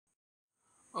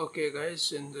Okay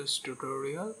guys, in this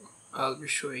tutorial I'll be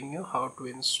showing you how to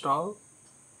install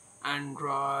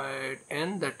Android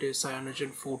N, that is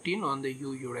cm14 on the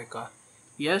yureka.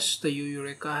 Yes, the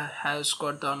yureka has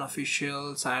got the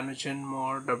unofficial cyanogen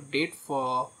mod update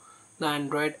for the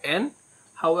Android N.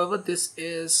 However, this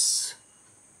is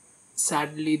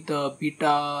sadly the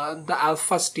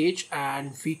alpha stage,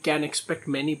 and we can expect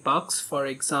many bugs. For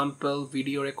example,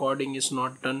 video recording is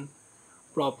not done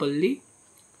properly.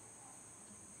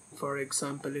 For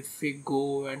example, if we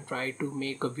go and try to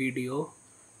make a video,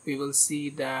 we will see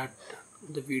that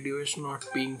the video is not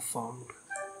being formed.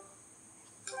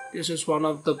 This is one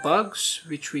of the bugs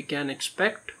which we can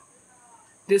expect.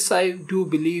 This I do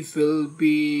believe will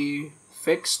be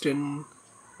fixed in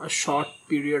a short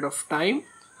period of time.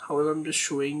 However, I'm just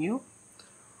showing you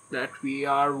that we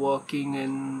are working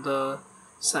in the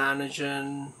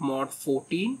Cyanogen mod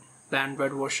 14. The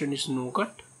Android version is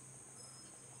Nougat.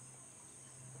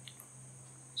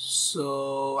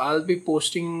 So I'll be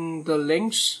posting the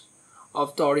links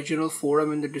of the original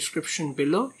forum in the description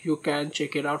below. You can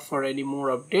check it out for any more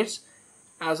updates.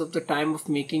 As of the time of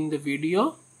making the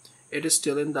video, it is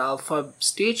still in the alpha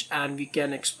stage and we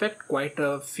can expect quite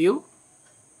a few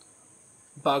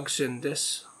bugs in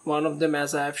this. One of them,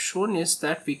 as I have shown, is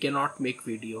that we cannot make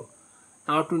video.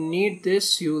 Now to need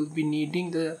this, you will be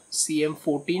needing the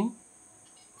cm14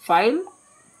 file,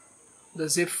 the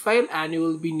zip file, and you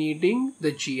will be needing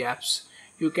the GApps.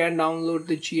 You can download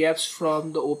the GApps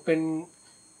from the open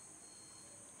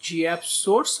GApps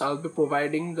source. I'll be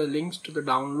providing the links to the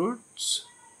downloads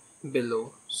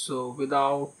below. So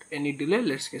without any delay,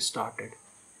 let's get started.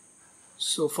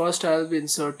 So first I'll be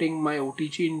inserting my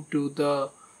OTG into the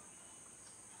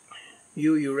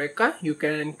yureka. You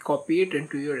can copy it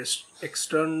into your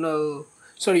external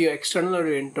or your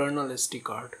internal SD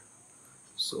card.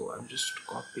 So I'm just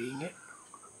copying it.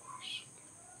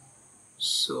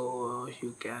 So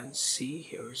you can see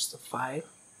here is the file.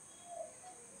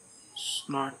 It's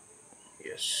not,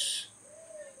 yes.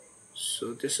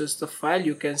 So this is the file.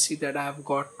 You can see that I have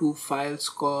got two files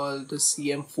called the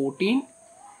cm14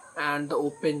 and the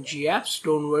open GApps.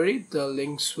 Don't worry, the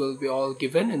links will be all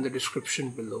given in the description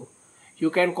below.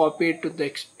 You can copy it to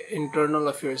the internal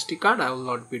of your SD card. I will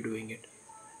not be doing it.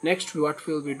 Next, what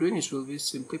we'll be doing is we'll be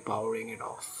simply powering it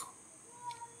off.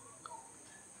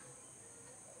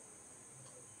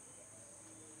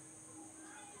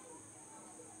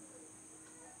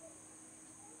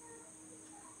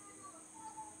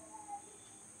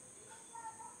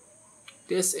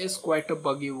 This is quite a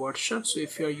buggy version, so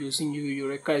if you are using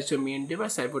yureka as your main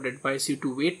device, I would advise you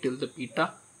to wait till the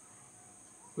beta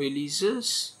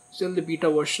releases, till the beta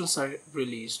versions are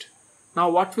released. Now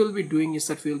what we'll be doing is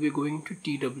that we'll be going to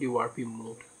TWRP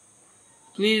mode.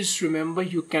 Please remember,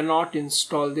 you cannot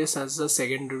install this as a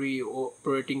secondary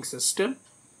operating system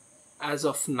as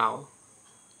of now.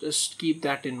 Just keep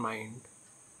that in mind.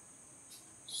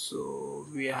 So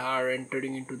we are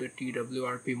entering into the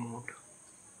TWRP mode.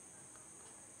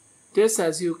 This,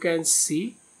 as you can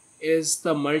see, is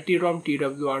the multi-ROM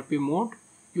TWRP mode.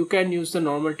 You can use the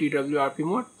normal TWRP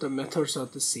mode. The methods are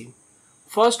the same.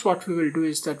 First, what we will do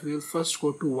is that we will first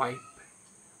go to wipe.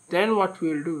 Then what we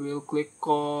will do, we will click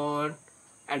on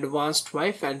advanced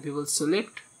wipe and we will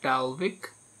select Dalvik,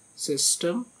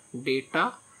 system,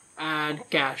 data and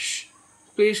cache.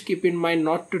 Please keep in mind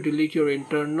not to delete your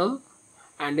internal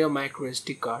and your micro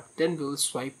SD card. Then we will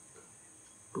swipe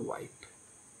to wipe.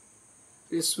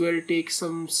 This will take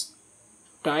some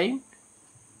time,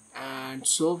 and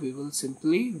so we will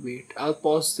simply wait. I'll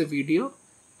pause the video,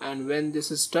 and when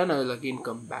this is done, I will again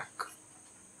come back.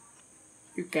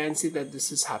 You can see that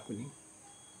this is happening.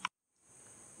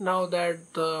 Now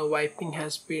that the wiping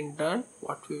has been done,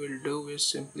 what we will do is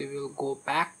simply we will go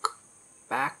back,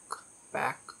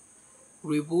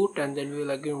 reboot, and then we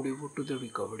will again reboot to the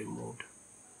recovery mode.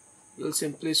 You will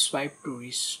simply swipe to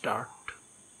restart.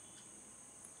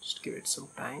 Just give it some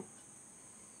time.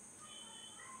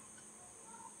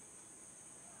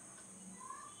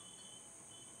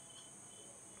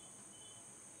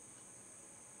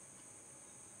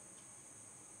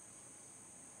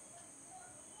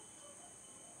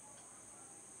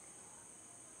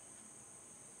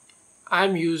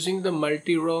 I'm using the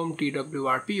multi-ROM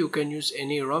TWRP. You can use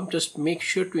any ROM. Just make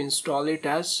sure to install it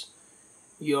as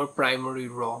your primary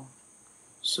ROM.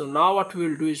 So now what we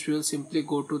will do is we will simply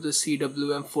go to the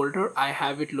CWM folder. I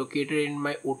have it located in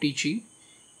my OTG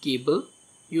cable.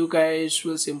 You guys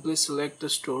will simply select the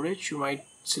storage. You might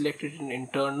select it in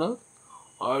internal,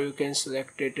 or you can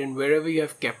select it in wherever you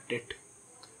have kept it.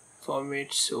 For me,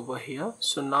 it's over here.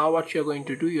 So now what you're going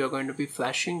to do, you're going to be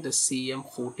flashing the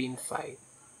cm14 file.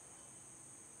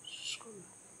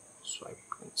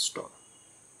 install.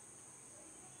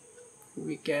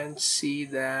 We can see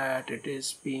that it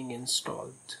is being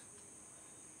installed.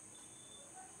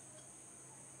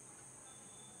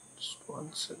 Just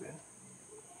once again.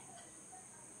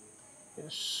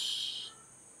 Yes.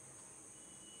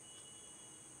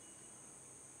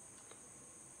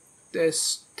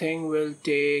 This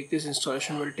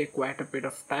installation will take quite a bit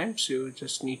of time, so you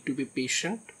just need to be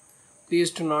patient.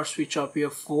 Please do not switch off your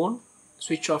phone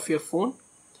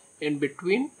in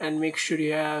between, and make sure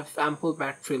you have ample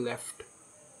battery left.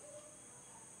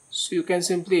 So you can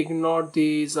simply ignore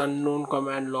these unknown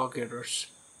command log errors.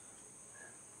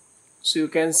 So you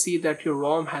can see that your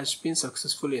ROM has been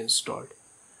successfully installed.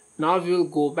 Now we will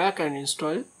go back and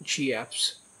install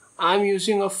GApps. I'm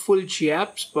using a full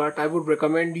GApps, but I would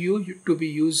recommend you to be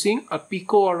using a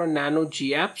Pico or a Nano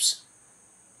GApps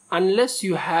unless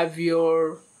you have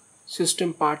your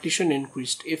system partition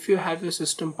increased. If you have your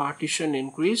system partition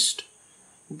increased,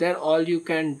 then all you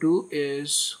can do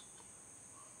is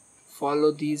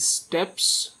follow these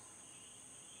steps.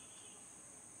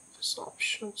 Just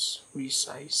options,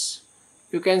 resize.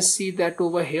 You can see that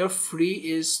over here free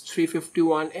is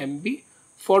 351 MB.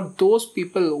 For those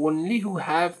people only who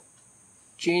have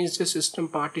changed the system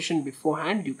partition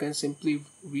beforehand, you can simply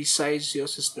resize your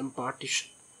system partition.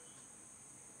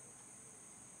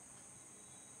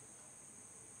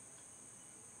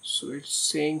 So it's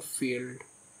saying failed.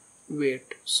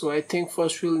 Wait, so I think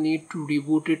first we'll need to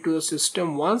reboot it to the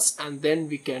system once, and then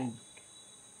we can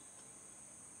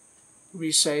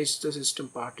resize the system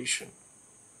partition.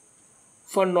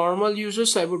 For normal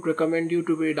users, I would recommend you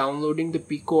to be downloading the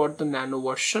Pico or the Nano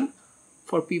version.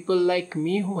 For people like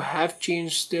me who have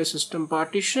changed their system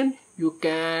partition, you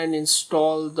can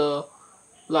install the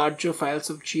larger files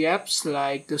of GApps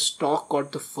like the stock or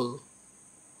the full.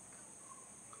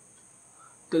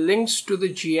 The links to the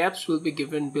GApps will be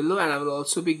given below, and I will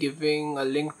also be giving a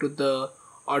link to the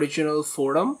original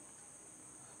forum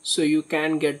so you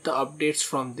can get the updates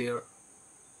from there.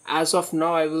 As of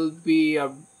now, I will be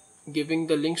giving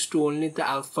the links to only the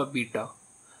alpha beta,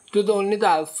 only the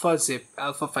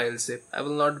alpha file zip. I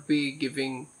will not be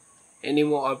giving any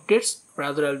more updates,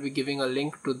 rather I'll be giving a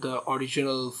link to the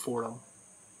original forum.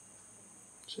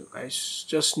 So guys,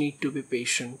 just need to be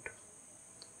patient.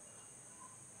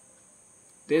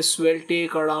 This will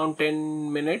take around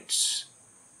 10 minutes,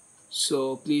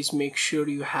 so please make sure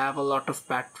you have a lot of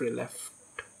battery left.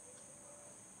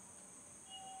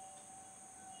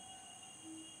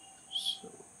 So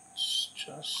it's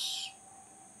just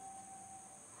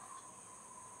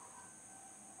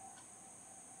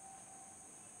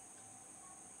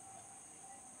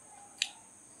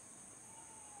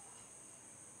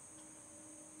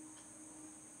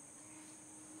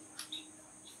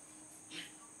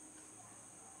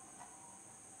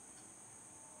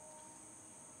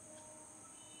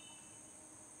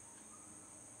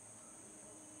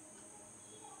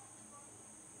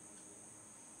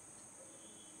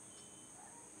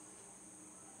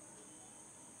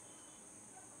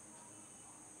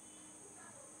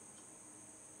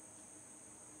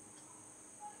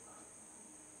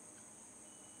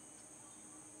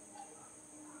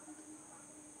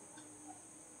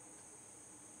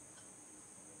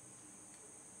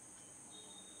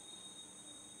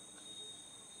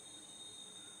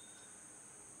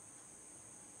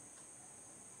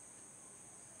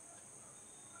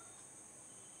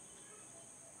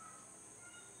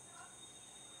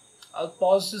I'll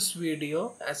pause this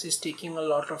video as it's taking a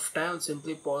lot of time. I'll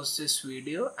simply pause this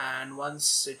video, and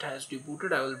once it has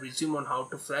rebooted, I will resume on how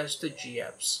to flash the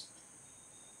GApps.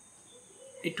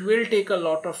 It will take a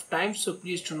lot of time, so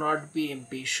please do not be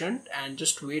impatient and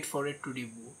just wait for it to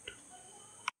reboot.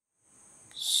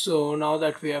 So now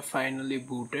that we have finally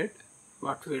booted,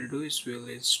 what we'll do is we'll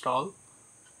install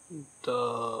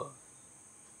the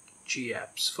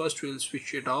GApps. First we'll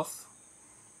switch it off.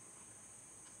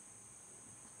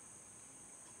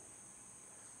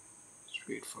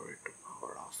 Wait for it to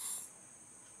power off.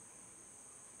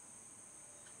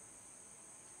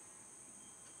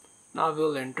 Now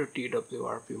we'll enter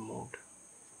TWRP mode.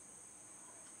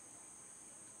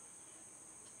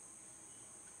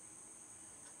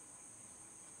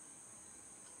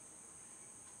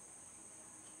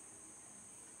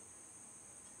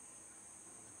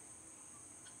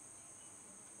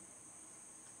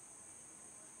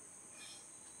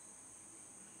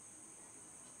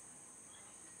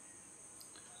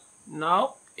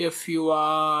 Now if you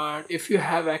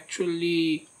have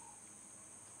actually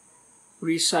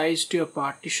resized your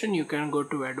partition, you can go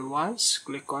to advanced,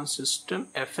 click on system,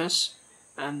 FS,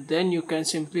 and then you can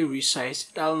simply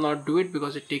resize it. I'll not do it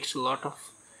because it takes a lot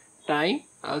of time.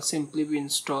 I'll simply be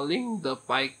installing the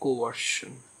Pico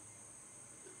version.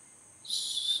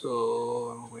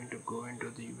 So I'm going to go into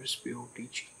the USB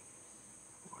OTG.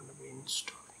 I'm going to be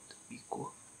installing the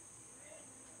Pico.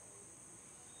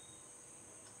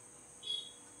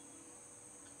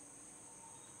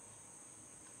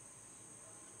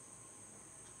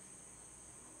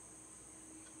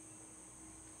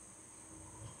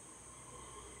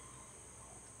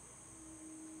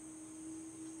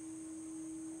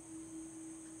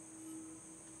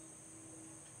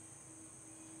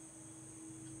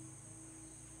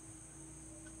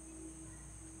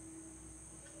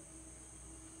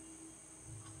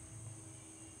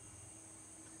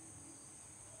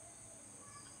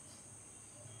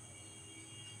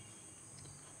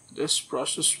 This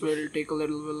process will take a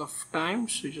little bit of time,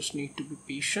 so you just need to be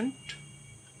patient.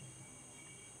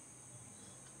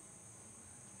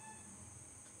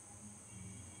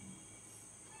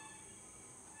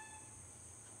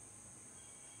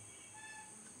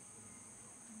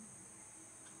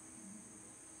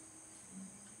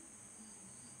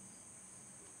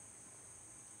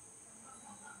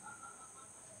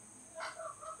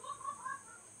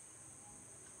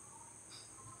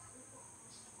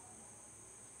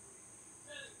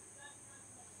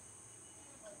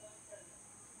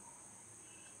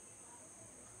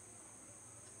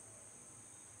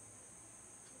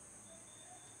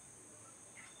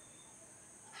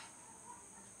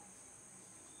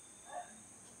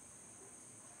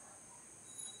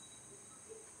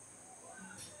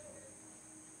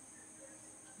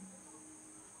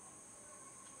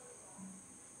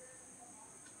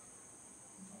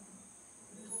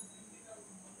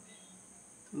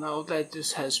 Now that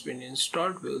this has been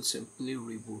installed, we'll simply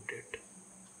reboot it.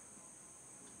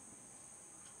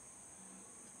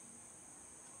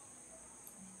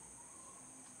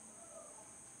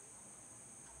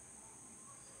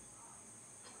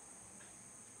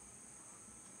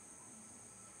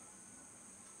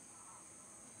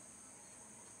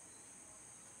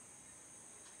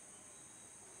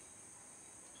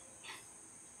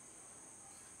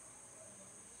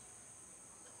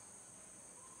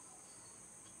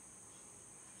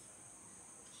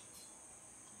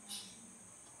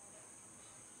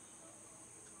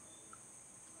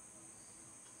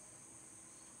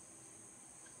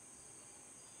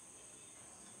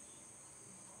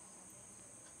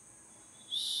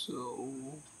 So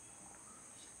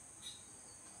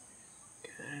you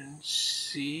can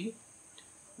see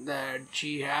that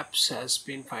GApps has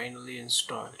been finally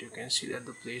installed. You can see that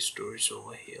the Play Store is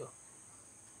over here.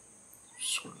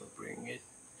 Just going to bring it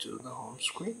to the home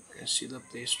screen. You can see the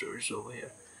Play Store is over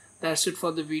here. That's it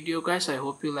for the video, guys. I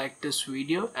hope you liked this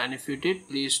video, and if you did,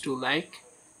 please do like,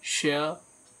 share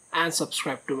and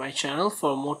subscribe to my channel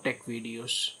for more tech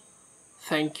videos.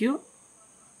 Thank you,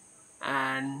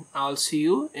 and I'll see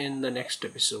you in the next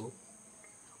episode,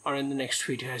 or in the next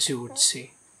video as you would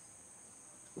say.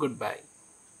 Goodbye.